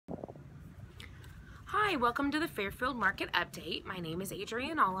Hi, welcome to the Fairfield Market Update. My name is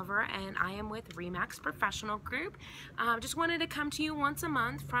Adrienne Oliver and I am with Remax Professional Group. Just wanted to come to you once a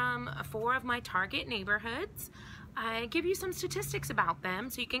month from 4 of my target neighborhoods. I give you some statistics about them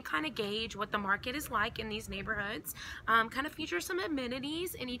so you can kind of gauge what the market is like in these neighborhoods. Kind of feature some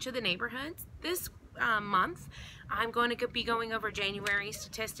amenities in each of the neighborhoods. This month I'm going to be going over January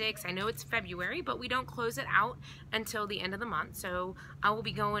statistics. I know it's February, but we don't close it out until the end of the month, so I will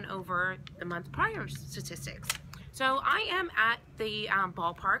be going over the month prior statistics. So I am at the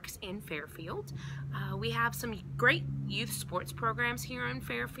ballparks in Fairfield. We have some great youth sports programs here in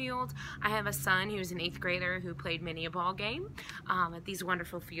Fairfield. I have a son who's an 8th grader who played many a ball game at these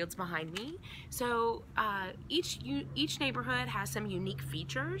wonderful fields behind me. So each neighborhood has some unique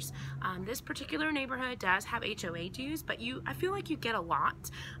features. This particular neighborhood does have HOA dues, but I feel like you get a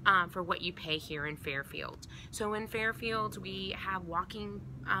lot for what you pay here in Fairfield. So in Fairfield we have walking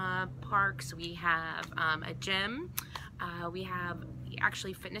parks, we have a gym, we have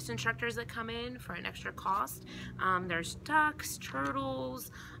actually fitness instructors that come in for an extra cost. There's ducks,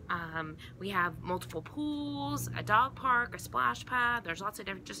 turtles, we have multiple pools, a dog park, a splash pad. There's lots of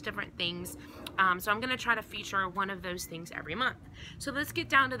different things. So I'm going to try to feature one of those things every month. So let's get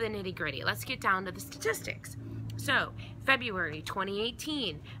down to the nitty-gritty. Let's get down to the statistics. So February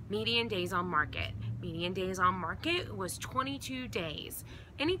 2018, median days on market. Median days on market was 22 days.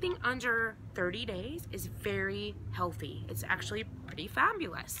 Anything under 30 days is very healthy. It's actually pretty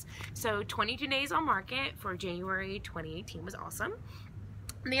fabulous. So 22 days on market for January 2018 was awesome.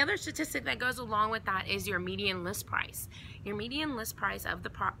 And the other statistic that goes along with that is your median list price. Your median list price of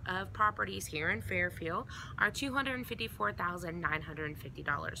properties here in Fairfield are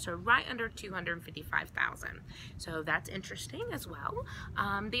 $254,950, so right under $255,000. So that's interesting as well.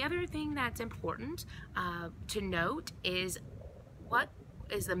 The other thing that's important to note is what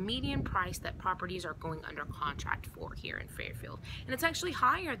is the median price that properties are going under contract for here in Fairfield. And it's actually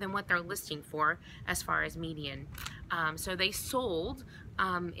higher than what they're listing for as far as median. So they sold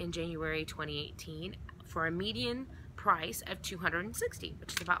in January 2018 for a median price of $260,000,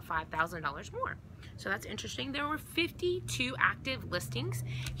 which is about $5,000 more. So that's interesting. There were 52 active listings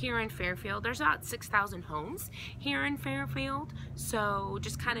here in Fairfield. There's about 6,000 homes here in Fairfield, so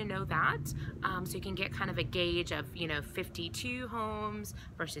just kind of know that. So you can get kind of a gauge of, 52 homes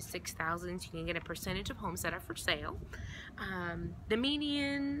versus 6,000, so you can get a percentage of homes that are for sale. The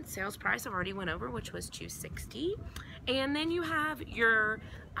median sales price I've already went over, which was $260,000, and then you have your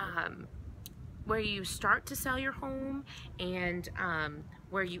where you start to sell your home and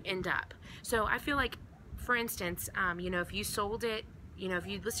where you end up. So I feel like, for instance, if you sold it, if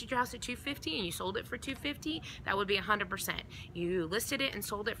you listed your house at $250,000 and you sold it for $250,000, that would be 100%. You listed it and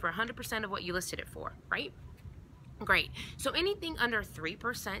sold it for 100% of what you listed it for, right? Great. So anything under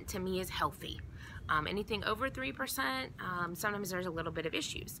 3% to me is healthy. Anything over 3%, sometimes there's a little bit of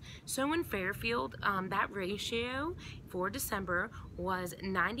issues. So in Fairfield, that ratio for December was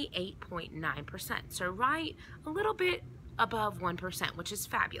 98.9%. So right a little bit above 1%, which is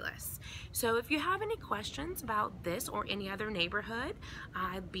fabulous. So if you have any questions about this or any other neighborhood,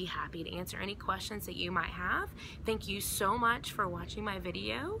 I'd be happy to answer any questions that you might have. Thank you so much for watching my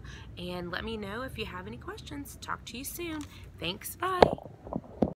video, and let me know if you have any questions. Talk to you soon. Thanks, bye.